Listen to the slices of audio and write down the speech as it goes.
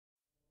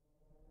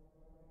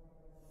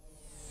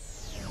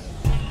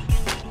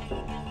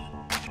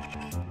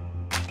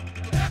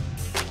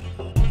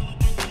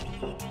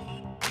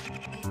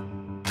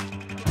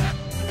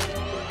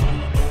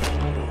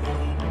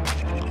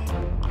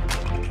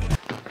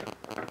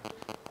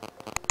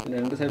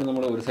രണ്ട് സൈഡ്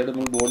നമ്മൾ ഒരു സൈഡ്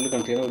നമ്മൾ ബോർഡിൽ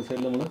കണക്ട് ചെയ്യണം, ഒരു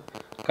സൈഡ് നമ്മൾ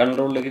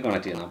കൺട്രോളിലേക്ക്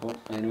കണക്ട് ചെയ്യണം. അപ്പോൾ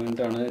അതിന്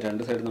വേണ്ടിയിട്ടാണ്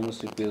രണ്ട് സൈഡ് നമ്മൾ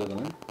സ്ട്രിപ്പ് ചെയ്ത്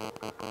വെക്കുന്നത്.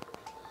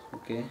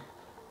 ഓക്കെ,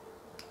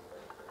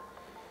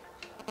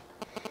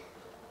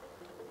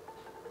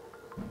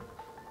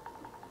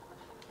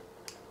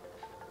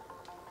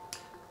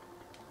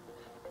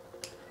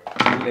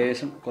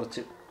 ലേശം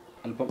കുറച്ച്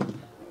അല്പം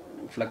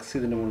ഫ്ലക്സ്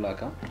ഇതിൻ്റെ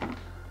മുകളിലാക്കാം.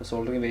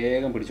 സോൾഡറിങ്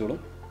വേഗം പിടിച്ചോളും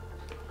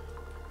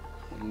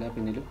എല്ലാ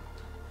പിന്നിലും.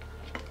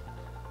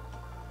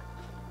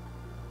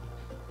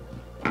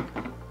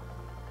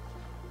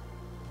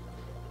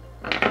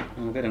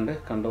 നമുക്ക് രണ്ട്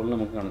കൺട്രോളിൽ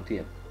നമുക്ക് കണക്ട്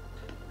ചെയ്യാം.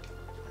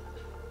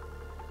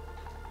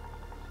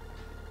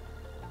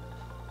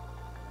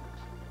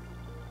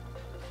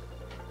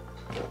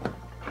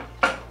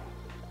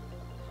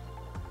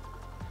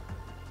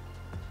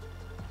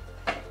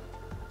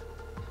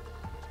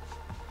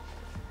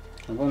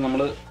 അപ്പോൾ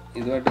നമ്മൾ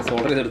ഇതുമായിട്ട്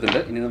സോൾഡർ ചെയ്തെടുത്തിട്ടുണ്ട്.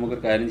 ഇനി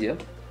നമുക്കൊരു കാര്യം ചെയ്യാം,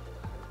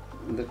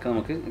 ഇതൊക്കെ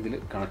നമുക്ക് ഇതിൽ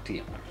കണക്ട്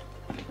ചെയ്യാം.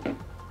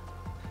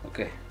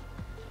 ഓക്കെ,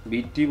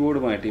 BT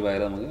ബോർഡുമായിട്ട് ഈ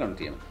വയർ നമുക്ക്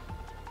കണക്ട് ചെയ്യണം.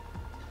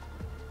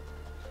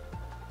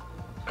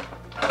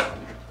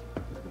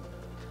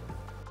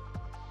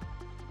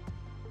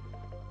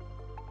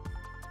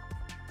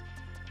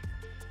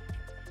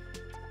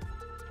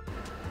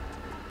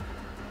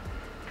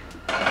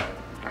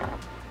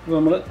 ഇപ്പോൾ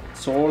നമ്മൾ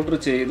സോൾഡർ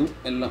ചെയ്തു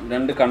എല്ലാം,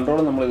 രണ്ട് കൺട്രോൾ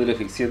നമ്മൾ ഇതിൽ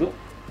ഫിക്സ് ചെയ്തു.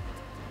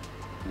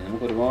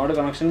 നമുക്ക് ഒരുപാട്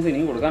കണക്ഷൻസ്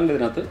ഇനിയും കൊടുക്കാനുണ്ട്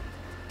ഇതിനകത്ത്,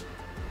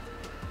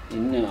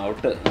 ഇൻ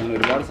ഔട്ട് അങ്ങനെ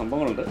ഒരുപാട്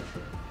സംഭവങ്ങളുണ്ട്.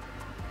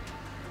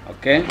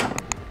 ഓക്കെ,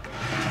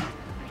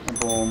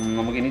 അപ്പോൾ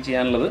നമുക്കിനി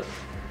ചെയ്യാനുള്ളത്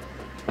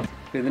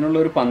ഇതിനുള്ള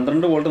ഒരു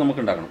 12 വോൾട്ട്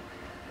നമുക്ക് ഉണ്ടാക്കണം.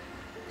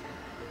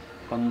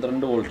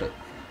 12 വോൾട്ട്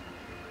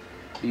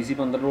DC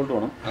 12 വോൾട്ട്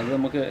വേണം. അത്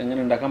നമുക്ക് എങ്ങനെ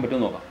ഉണ്ടാക്കാൻ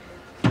പറ്റുമെന്ന് നോക്കാം.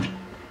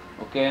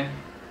 ഓക്കെ,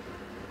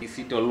 DC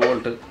 12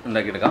 വോൾട്ട്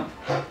ഉണ്ടാക്കിയെടുക്കാം.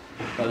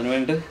 അപ്പോൾ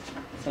അതിനുവേണ്ടി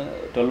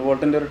 12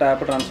 വോൾട്ടിൻ്റെ ഒരു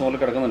ടാപ്പ് ട്രാൻസ്ഫോമറിൽ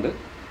കിടക്കുന്നുണ്ട്.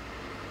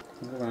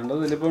 നമുക്ക് വേണ്ടത്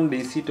ഇതിലിപ്പം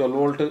DC 12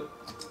 വോൾട്ട്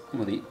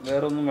മതി,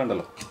 വേറെ ഒന്നും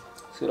വേണ്ടല്ലോ.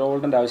 0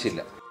 വോൾട്ടിൻ്റെ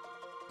ആവശ്യമില്ല.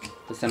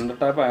 സെൻറ്റർ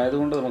ടാപ്പ്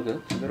ആയതുകൊണ്ട് നമുക്ക്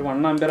ഇതൊരു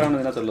 1 ആമ്പിയറാണ്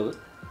ഇതിനകത്തുള്ളത്.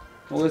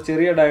 നമുക്ക്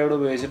ചെറിയ ഡയോഡ്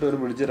ഉപയോഗിച്ചിട്ട് ഒരു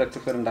ബ്രിഡ്ജ്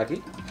റെക്ടിഫയർ ഉണ്ടാക്കി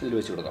ഇതിൽ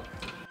വെച്ച് കൊടുക്കാം.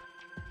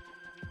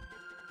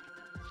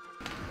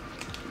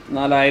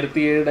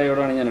 4007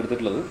 ഡയോഡാണ് ഞാൻ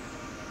എടുത്തിട്ടുള്ളത്.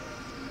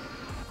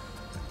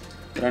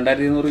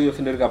 2200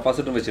 UFൻ്റെ ഒരു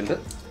കപ്പാസിറ്റർ വെച്ചിട്ടുണ്ട്.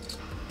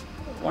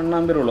 1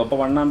 ആമ്പിയർ ഉള്ളൂ. അപ്പോൾ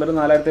 1 ആമ്പിയർ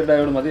 4007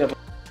 ഡയോഡ് മതി. അപ്പോൾ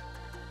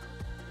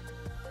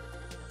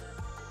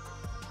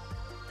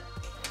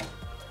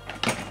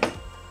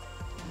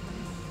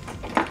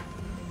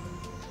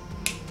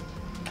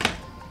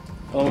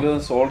നമുക്ക്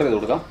സോൾഡർ ചെയ്ത്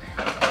കൊടുക്കാം.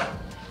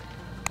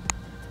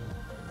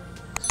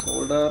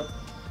 സോൾഡർ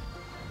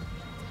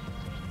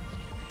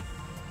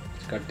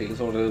കട്ടിയിൽ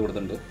സോൾഡർ ചെയ്ത്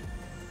കൊടുത്തിട്ടുണ്ട്.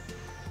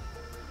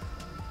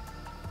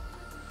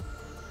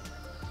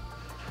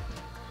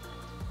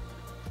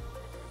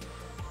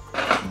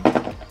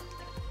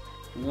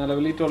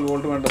 നിലവിൽ 12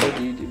 വോൾട്ട് വേണ്ടത്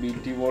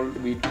BT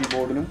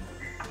ബോർഡിനും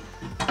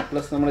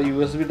പ്ലസ് നമ്മുടെ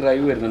USB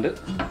ഡ്രൈവ് വരുന്നുണ്ട്,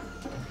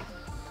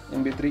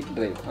 MP3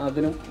 ഡ്രൈവ്,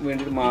 അതിനും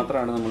വേണ്ടിയിട്ട്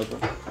മാത്രമാണ്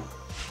നമ്മളിപ്പോൾ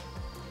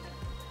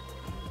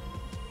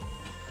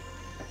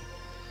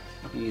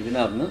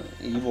ഇതിനകത്ത്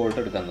ഈ വോൾട്ട്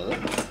എടുക്കുന്നത്.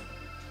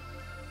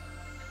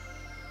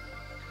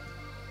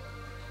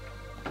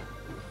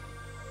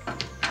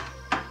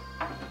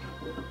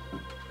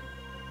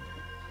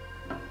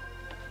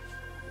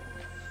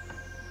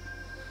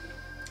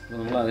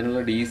 നമ്മൾ അതിനുള്ള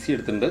DC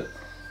എടുത്തിട്ടുണ്ട്.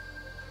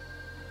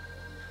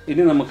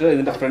 ഇനി നമുക്ക്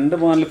ഇതിൻ്റെ ഫ്രണ്ട്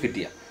പാനൽ ഫിറ്റ്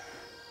ചെയ്യാം.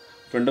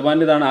 ഫ്രണ്ട്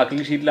പാനൽ ഇതാണ്,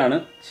 ആക്രിലിക് ഷീറ്റിലാണ്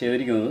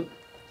ചെയ്തിരിക്കുന്നത്.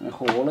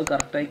 ഹോള്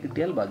കറക്റ്റായി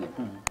കിട്ടിയാൽ ഭാഗ്യം.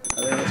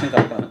 അത് ഏകദേശം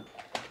കറക്റ്റാണ്.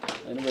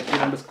 അതിന്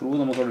പറ്റിയ 2 സ്ക്രൂ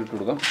നമുക്കവിടെ ഇട്ട്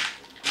കൊടുക്കാം.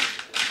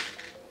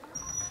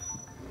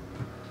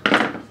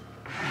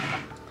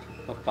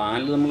 അപ്പോൾ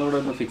പാനൽ നമ്മളിവിടെ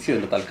ഒന്ന് ഫിക്സ്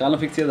ചെയ്തിട്ടുണ്ട്, തൽക്കാലം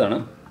ഫിക്സ് ചെയ്തതാണ്.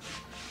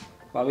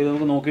 അപ്പോൾ ഇത്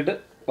നമുക്ക് നോക്കിയിട്ട്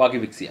ബാക്കി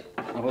ഫിക്സ് ചെയ്യാം.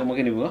 അപ്പോൾ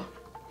നമുക്ക് ഇനി പോവാം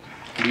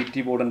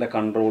BT ബോർഡിൻ്റെ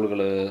കൺട്രോളുകൾ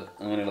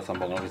അങ്ങനെയുള്ള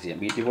സംഭവങ്ങളൊക്കെ ചെയ്യാം.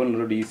 BT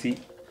ബോർഡിലൊരു DC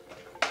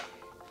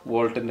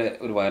വോൾട്ടിൻ്റെ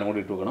ഒരു വയറും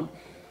കൂടി ഇട്ട് വെക്കണം.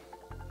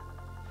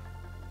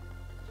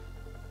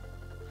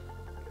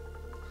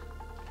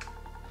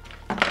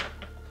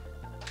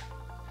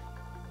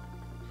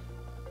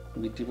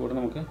 BT ബോർഡ്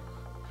നമുക്ക്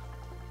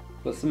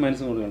പ്ലസും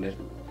മൈനസും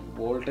കൊടുക്കേണ്ടതായിരുന്നു.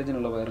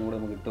 വോൾട്ടേജിനുള്ള വയറും കൂടെ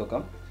നമുക്ക് ഇട്ട്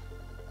വെക്കാം.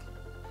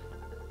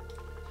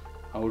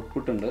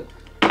 ഔട്ട്പുട്ട് ഉണ്ട്,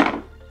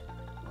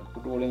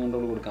 ഔട്ട്പുട്ട് വോളിയം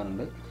കൺട്രോൾ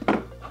കൊടുക്കാനുണ്ട്.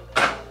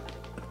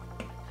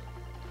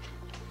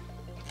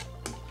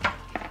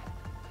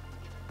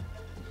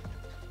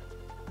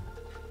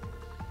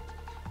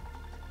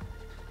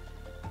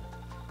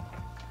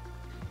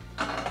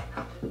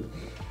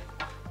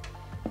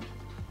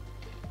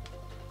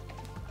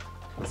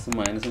 പ്ലസും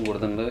മൈനസും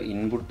കൊടുത്തിട്ടുണ്ട്.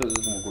 ഇൻപുട്ട്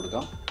നമുക്ക്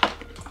കൊടുക്കാം.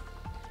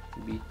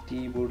 BT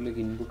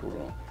ബോർഡിലേക്ക് ഇൻപുട്ട്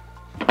കൊടുക്കണം.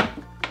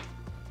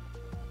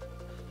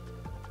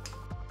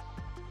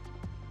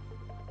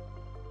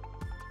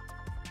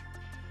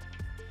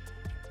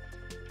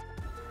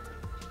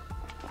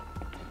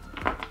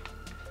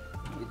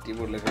 BT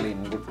ബോർഡിലേക്കുള്ള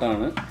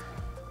ഇൻപുട്ടാണ്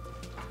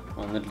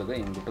വന്നിട്ടുള്ളത്.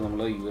 ഇൻപുട്ട്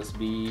നമ്മൾ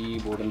USB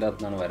ബോർഡിൻ്റെ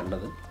അകത്തുനിന്നാണ്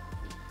വരേണ്ടത്.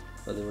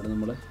 അപ്പോൾ അതിവിടെ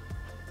നമ്മൾ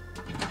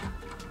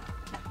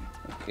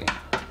ഓക്കെ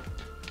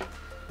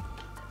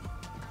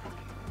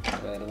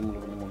വേറെ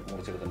നമ്മളിവിടെ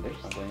മുറിച്ചെടുത്തിട്ടുണ്ട്.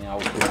 അപ്പോൾ ഇനി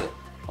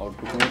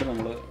ഔട്ട്പുട്ടിനോട്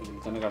നമ്മൾ ഇതിൽ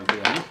തന്നെ കണക്ട്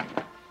ചെയ്യണം.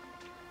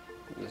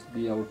 USB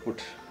the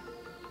output.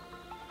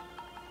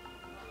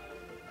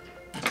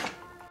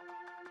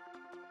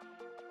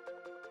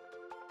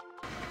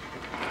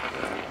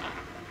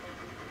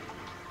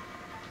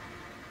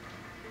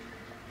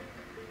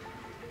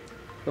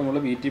 ഇപ്പോൾ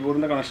നമ്മൾ BT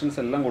ബോർഡിൻ്റെ കണക്ഷൻസ്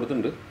എല്ലാം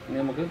കൊടുത്തിട്ടുണ്ട്. ഇനി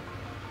നമുക്ക്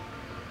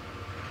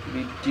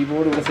BT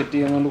ബോർഡ് ഇവിടെ സെറ്റ്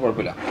ചെയ്യുന്നതുകൊണ്ട്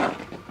കുഴപ്പമില്ല.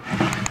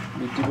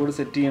 BT ബോർഡ്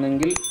സെറ്റ്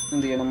ചെയ്യണമെങ്കിൽ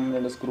എന്ത് ചെയ്യണം?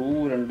 2 സ്ക്രൂ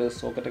 2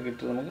 സോക്കറ്റൊക്കെ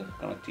ഇട്ട് നമുക്ക്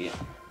കണക്ട് ചെയ്യാം.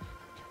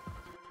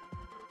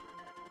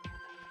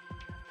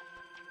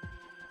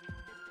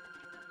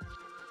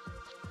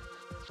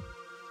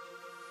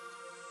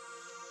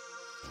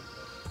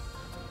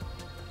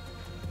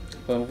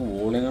 അപ്പോൾ നമുക്ക്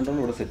വോളിയം കൺട്രോൾ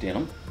ഇവിടെ സെറ്റ്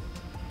ചെയ്യണം.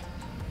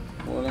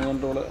 വോളിയം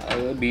കൺട്രോൾ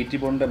അത് BT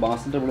ബോർഡിൻ്റെ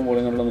ബാസിൻ്റെ ഇവിടെ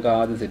വോളിയം കൺട്രോൾ നമുക്ക്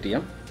ആദ്യം സെറ്റ്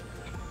ചെയ്യാം.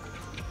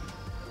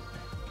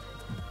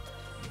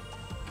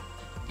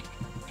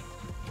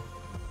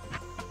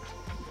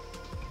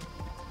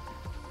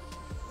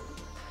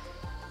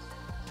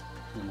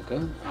 നമുക്ക്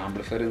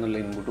ആംപ്ലിഫയർ എന്നുള്ള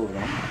ഇൻപുട്ട്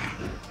കൊടുക്കണം.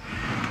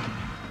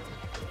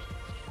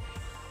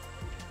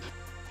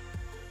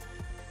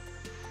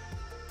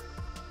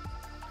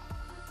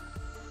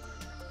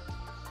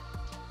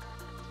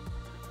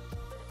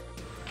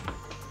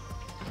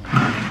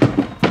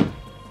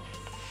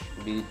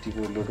 BT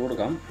ബോർഡിലോട്ട്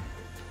കൊടുക്കാം.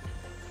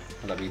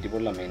 അല്ല, BT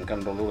ബോർഡില്ല, മെയിൻ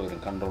കൺട്രോൾ കൊടുക്കും.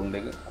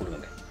 കൺട്രോളിലേക്ക്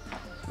കൊടുക്കണ്ടേ?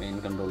 മെയിൻ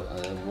കൺട്രോൾ,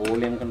 അതായത്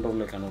വോളിയം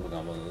കൺട്രോളിലേക്കാണ്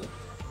കൊടുക്കാൻ പോകുന്നത്.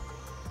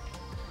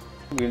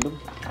 വീണ്ടും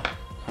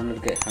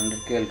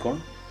 100K എൽക്കോൺ.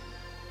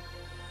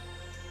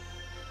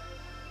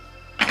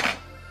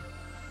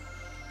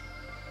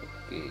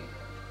 ഓക്കെ,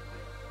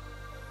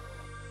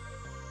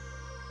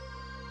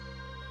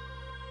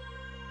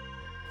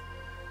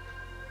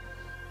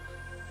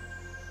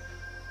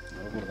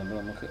 കൊടുക്കുമ്പോൾ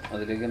നമുക്ക്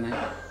അതിലേക്ക് തന്നെ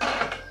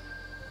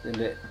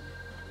ഇതിൻ്റെ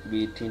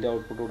BTൻ്റെ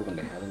ഔട്ട്പുട്ട്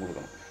കൊടുക്കണ്ടേ? അതും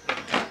കൊടുക്കണം.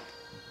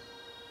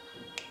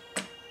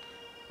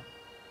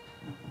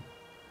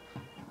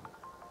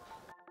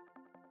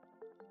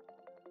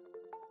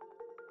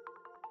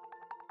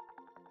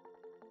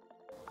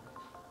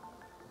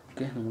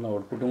 ഓക്കെ, നമ്മൾ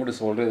ഔട്ട്പുട്ടും കൂടി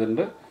സോൾവ്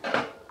ചെയ്തിട്ടുണ്ട്.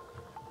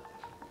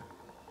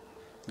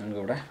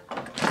 നമുക്കിവിടെ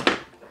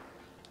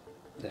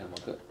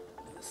നമുക്ക്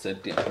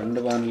സെറ്റ് ചെയ്യാം.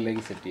 ഫ്രണ്ട്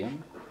പാനലിലേക്ക് സെറ്റ് ചെയ്യാം.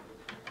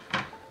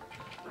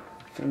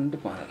 ഫ്രണ്ട്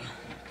പാനൽ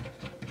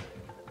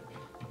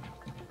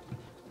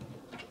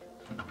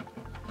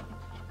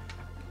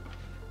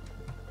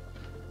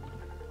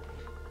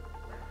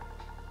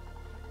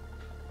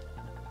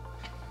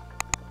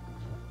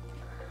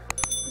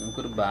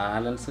നമുക്കൊരു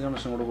ബാലൻസ്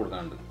കണക്ഷൻ കൂടെ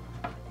കൊടുക്കാനുണ്ട്.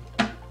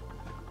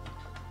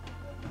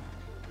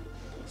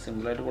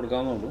 സിമ്പിളായിട്ട്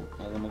കൊടുക്കാവുന്നുള്ളൂ.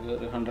 അത് നമുക്ക്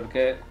ഒരു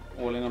 100K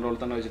വോളിയം കൺട്രോൾ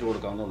തന്നെ വെച്ചിട്ട്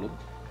കൊടുക്കാവുന്നുള്ളൂ.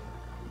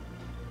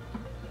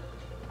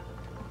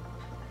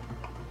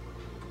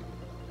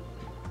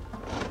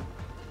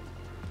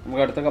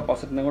 നമുക്ക് അടുത്ത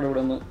കപ്പാസിറ്ററിനെ കൂടെ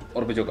ഇവിടെ ഒന്ന്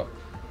ഉറപ്പിച്ച് നോക്കാം.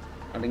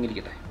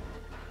 അടങ്ങിയിരിക്കട്ടെ.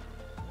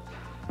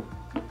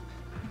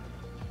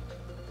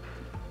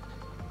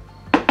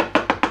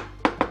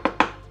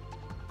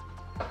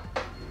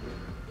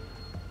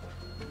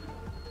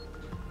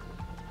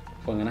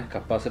 അപ്പോൾ അങ്ങനെ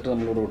കപ്പാസിറ്റർ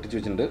നമ്മളിവിടെ ഒട്ടിച്ച്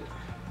വെച്ചിട്ടുണ്ട്.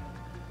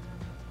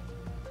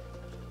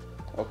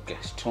 ഓക്കെ,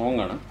 സ്ട്രോങ്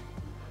ആണ്,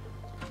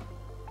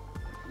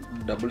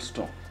 ഡബിൾ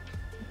സ്ട്രോങ്.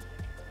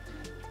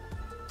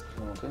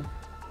 നമുക്ക്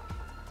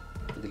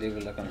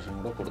ഇതിലേക്കുള്ള കണക്ഷൻ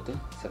കൂടെ കൊടുത്ത്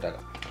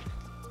സെറ്റാക്കാം.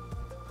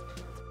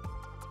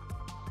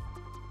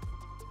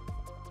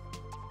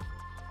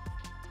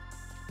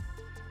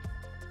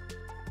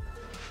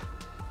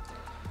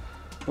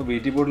 അപ്പോൾ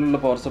BT ബോർഡിലുള്ള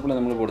പവർ സപ്ലൈ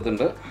നമ്മൾ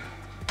കൊടുത്തിട്ടുണ്ട്.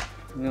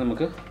 ഇനി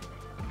നമുക്ക്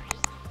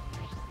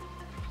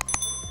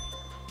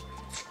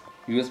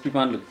USB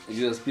പാനൽ,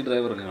 USB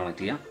ഡ്രൈവറൊക്കെ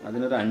കണക്ട് ചെയ്യാം.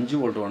 അതിനൊരു 5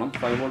 വോൾട്ട് വേണം.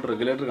 5 വോൾട്ട്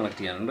റെഗുലേറ്റർ കണക്ട്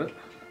ചെയ്യാനുണ്ട്.